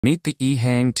Meet the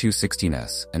EHANG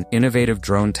 216S, an innovative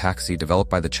drone taxi developed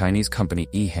by the Chinese company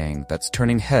EHANG that's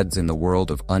turning heads in the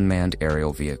world of unmanned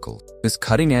aerial vehicles. This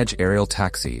cutting-edge aerial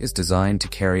taxi is designed to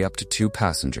carry up to 2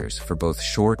 passengers for both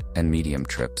short and medium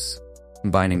trips,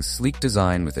 combining sleek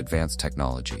design with advanced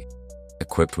technology.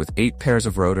 Equipped with 8 pairs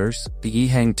of rotors, the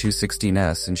EHANG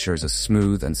 216S ensures a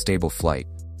smooth and stable flight,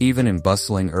 even in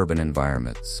bustling urban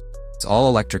environments. Its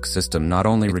all-electric system not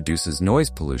only reduces noise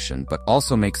pollution, but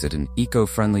also makes it an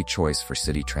eco-friendly choice for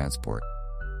city transport.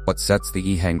 What sets the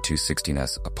EHANG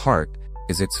 216S apart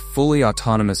is its fully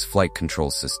autonomous flight control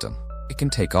system. It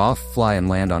can take off, fly, and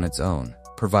land on its own,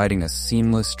 providing a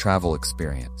seamless travel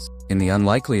experience. In the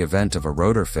unlikely event of a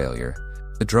rotor failure,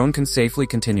 the drone can safely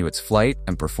continue its flight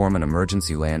and perform an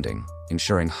emergency landing,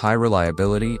 ensuring high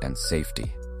reliability and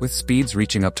safety. With speeds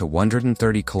reaching up to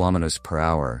 130 km per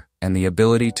hour and the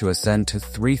ability to ascend to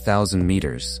 3,000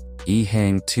 meters,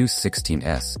 EHANG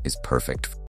 216S is perfect